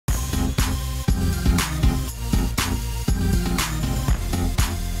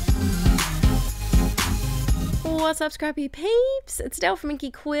What's up, scrappy peeps? It's Del from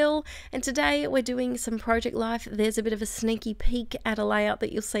Inkie Quill, and today we're doing some project life. There's a bit of a sneaky peek at a layout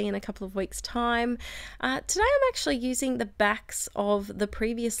that you'll see in a couple of weeks' time. Today I'm actually using the backs of the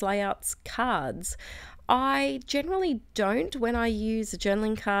previous layout's cards. I generally don't. When I use a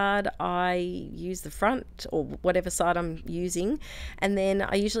journaling card, I use the front or whatever side I'm using, and then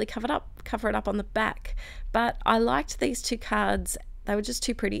I usually cover it up on the back. But I liked these two cards. They were just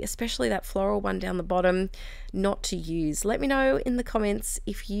too pretty, especially that floral one down the bottom, not to use. Let me know in the comments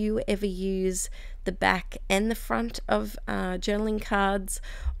if you ever use the back and the front of journaling cards,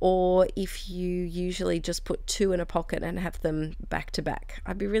 or if you usually just put two in a pocket and have them back to back.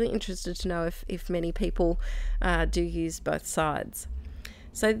 I'd be really interested to know if many people do use both sides.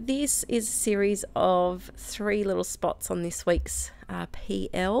 So this is a series of 3 little spots on this week's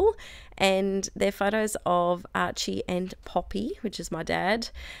PL, and they're photos of Archie and Poppy, which is my dad,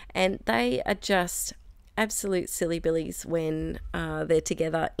 and they are just absolute silly billies when they're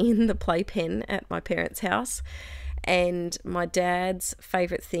together in the playpen at my parents' house. And my dad's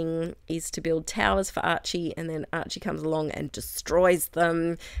favourite thing is to build towers for Archie, and then Archie comes along and destroys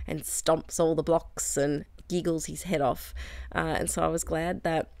them and stomps all the blocks and giggles his head off. And so I was glad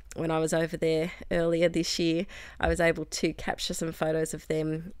that when I was over there earlier this year, I was able to capture some photos of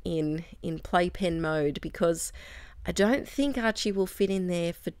them in playpen mode, because I don't think Archie will fit in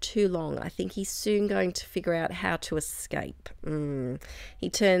there for too long. I think he's soon going to figure out how to escape. He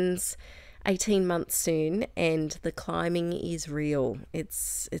turns 18 months soon, and the climbing is real.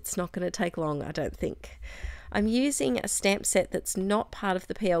 It's not going to take long, I don't think. I'm using a stamp set that's not part of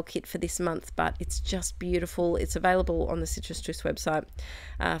the PL kit for this month, but it's just beautiful. It's available on the Citrus Juice website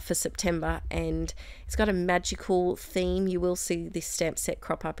for September, and it's got a magical theme. You will see this stamp set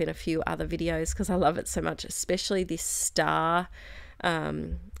crop up in a few other videos because I love it so much, especially this star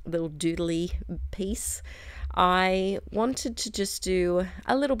little doodly piece. I wanted to just do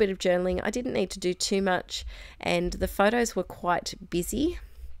a little bit of journaling. I didn't need to do too much, and the photos were quite busy.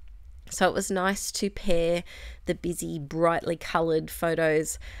 So it was nice to pair the busy, brightly coloured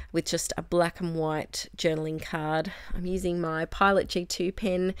photos with just a black and white journaling card. I'm using my Pilot G2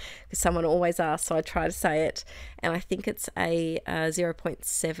 pen because someone always asks, so I try to say it. And I think it's a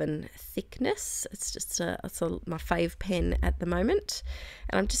 0.7 thickness. It's just my fave pen at the moment.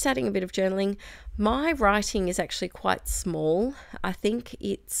 And I'm just adding a bit of journaling. My writing is actually quite small. I think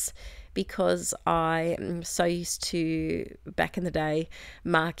it's because I am so used to, back in the day,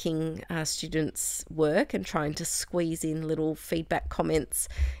 marking students' work and trying to squeeze in little feedback comments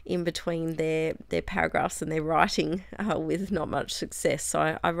in between their paragraphs and their writing with not much success.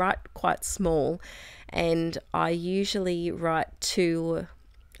 So I write quite small, and I usually write two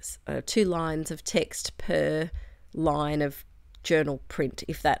lines of text per line of journal print,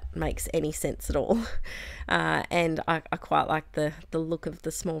 if that makes any sense at all. And I quite like the look of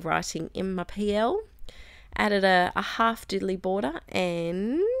the small writing in my PL. Added a half doodly border,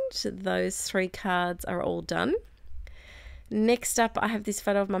 and those 3 cards are all done. Next up, I have this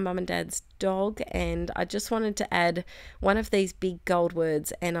photo of my mum and dad's dog, and I just wanted to add one of these big gold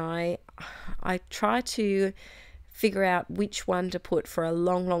words, and I try to figure out which one to put for a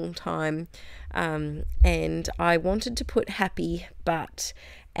long time, and I wanted to put happy, but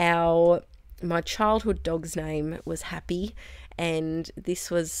my childhood dog's name was Happy, and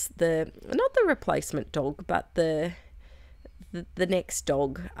this was not the replacement dog, but the next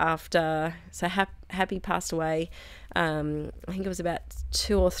dog after. So Happy passed away, I think it was about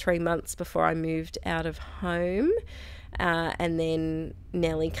 2 or 3 months before I moved out of home. And then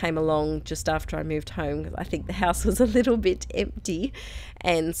Nellie came along just after I moved home, because I think the house was a little bit empty,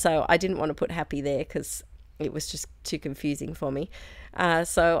 and so I didn't want to put Happy there because it was just too confusing for me.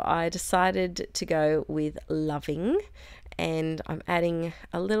 So I decided to go with Loving, and I'm adding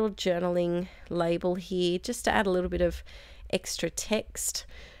a little journaling label here just to add a little bit of extra text.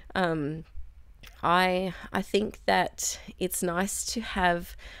 I think that it's nice to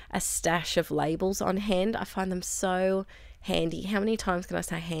have a stash of labels on hand. I find them so handy. How many times can I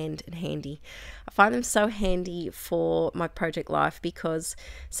say hand and handy? I find them so handy for my project life, because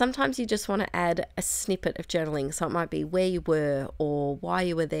sometimes you just want to add a snippet of journaling. So it might be where you were or why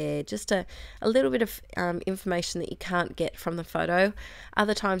you were there, just a little bit of information that you can't get from the photo.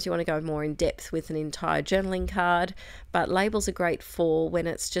 Other times you want to go more in depth with an entire journaling card, but labels are great for when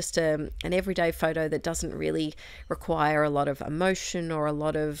it's just an everyday photo that doesn't really require a lot of emotion or a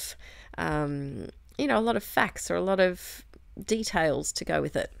lot of a lot of facts or a lot of details to go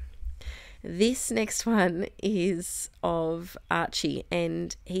with it. This next one is of Archie,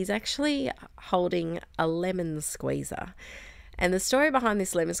 and he's actually holding a lemon squeezer. And the story behind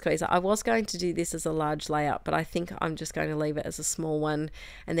this lemon squeezer, I was going to do this as a large layout, but I think I'm just going to leave it as a small one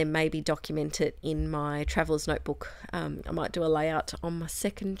and then maybe document it in my traveler's notebook. I might do a layout on my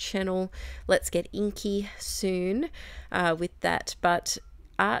second channel, Let's Get Inky, soon with that. But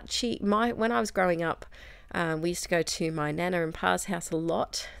Archie, when I was growing up, we used to go to my Nana and Pa's house a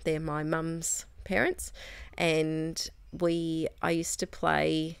lot. They're my mum's parents, and I used to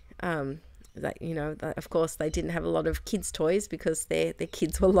play of course they didn't have a lot of kids toys because their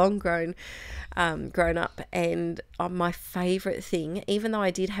kids were long grown up. And my favorite thing, even though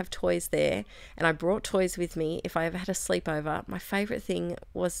I did have toys there and I brought toys with me if I ever had a sleepover, my favorite thing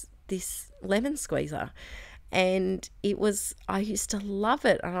was this lemon squeezer. And I used to love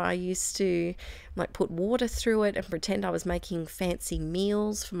it, and I used to like put water through it and pretend I was making fancy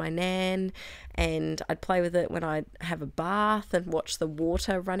meals for my nan, and I'd play with it when I'd have a bath and watch the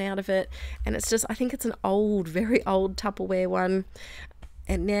water run out of it. And it's just, I think it's an old, very old Tupperware one,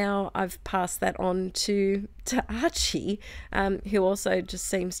 and now I've passed that on to Archie, who also just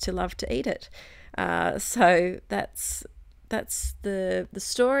seems to love to eat it. So that's the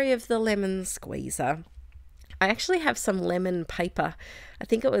story of the lemon squeezer. I actually have some lemon paper. I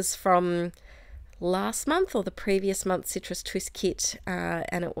think it was from last month or the previous month Citrus Twist kit,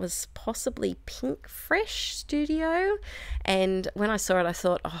 and it was possibly Pink Fresh Studio. And when I saw it, I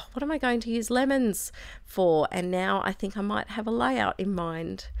thought, oh, what am I going to use lemons for? And now I think I might have a layout in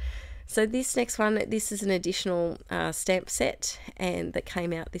mind. So this next one, this is an additional stamp set and that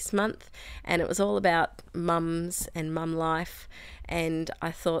came out this month, and it was all about mums and mum life. And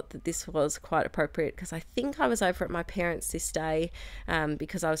I thought that this was quite appropriate because I think I was over at my parents' this day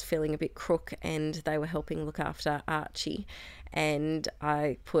because I was feeling a bit crook and they were helping look after Archie. And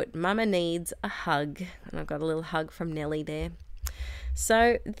I put Mama Needs a Hug, and I've got a little hug from Nellie there.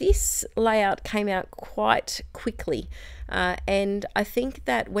 So this layout came out quite quickly, and I think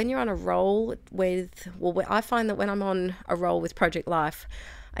that when you're on a roll I find that when I'm on a roll with Project Life,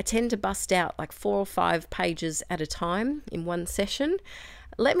 I tend to bust out like 4 or 5 pages at a time in one session.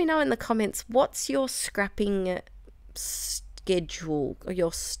 Let me know in the comments, what's your scrapping schedule, or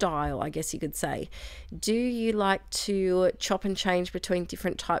your style, I guess you could say. Do you like to chop and change between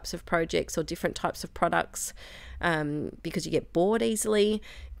different types of projects or different types of products because you get bored easily?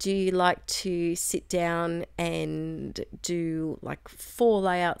 Do you like to sit down and do like 4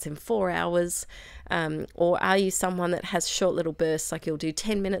 layouts in 4 hours? Or are you someone that has short little bursts, like you'll do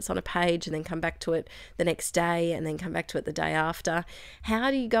 10 minutes on a page and then come back to it the next day and then come back to it the day after?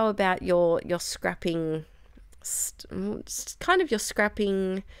 How do you go about your scrapping, kind of your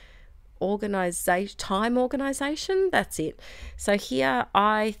scrapping time organization? That's it. So here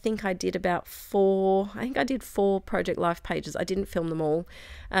I think I did about 4 Project Life pages. I didn't film them all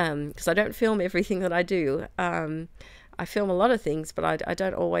because I don't film everything that I do. I film a lot of things, but I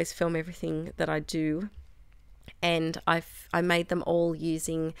don't always film everything that I do. And I made them all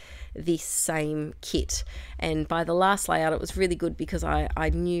using this same kit. And by the last layout, it was really good because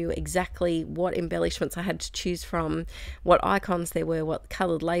I knew exactly what embellishments I had to choose from, what icons there were, what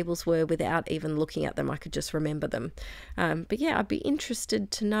colored labels were, without even looking at them. I could just remember them. But yeah, I'd be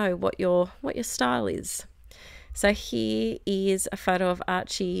interested to know what your style is. So here is a photo of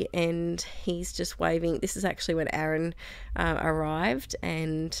Archie, and he's just waving. This is actually when Aaron arrived,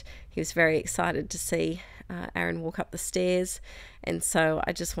 and he was very excited to see Aaron walk up the stairs. And so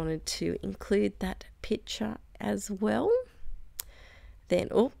I just wanted to include that picture as well. Then,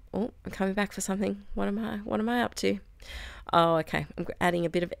 oh, I'm coming back for something. What am I up to? Oh, okay. I'm adding a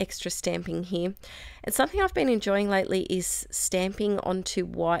bit of extra stamping here. And something I've been enjoying lately is stamping onto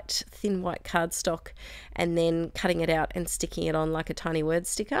thin white cardstock and then cutting it out and sticking it on like a tiny word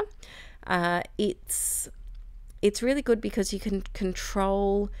sticker. It's really good because you can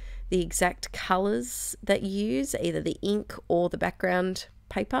control the exact colors that you use, either the ink or the background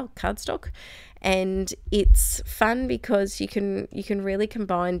paper, cardstock. And it's fun because you can really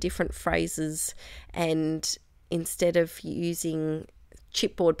combine different phrases, and instead of using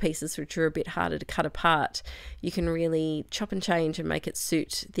chipboard pieces, which are a bit harder to cut apart, you can really chop and change and make it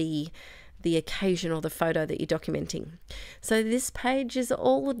suit the occasion or the photo that you're documenting. So this page is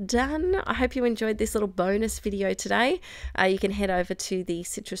all done. I hope you enjoyed this little bonus video today. You can head over to the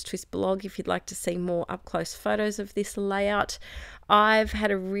Citrus Twist blog if you'd like to see more up close photos of this layout. I've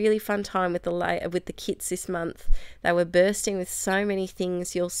had a really fun time with the kits this month. They were bursting with so many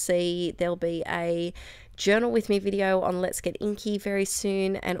things. You'll see there'll be a journal with me video on Let's Get Inky very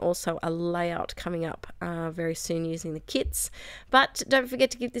soon, and also a layout coming up very soon using the kits. But don't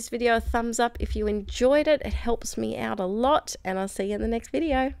forget to give this video a thumbs up if you enjoyed it. It helps me out a lot, and I'll see you in the next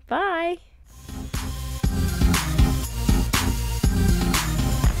video. Bye.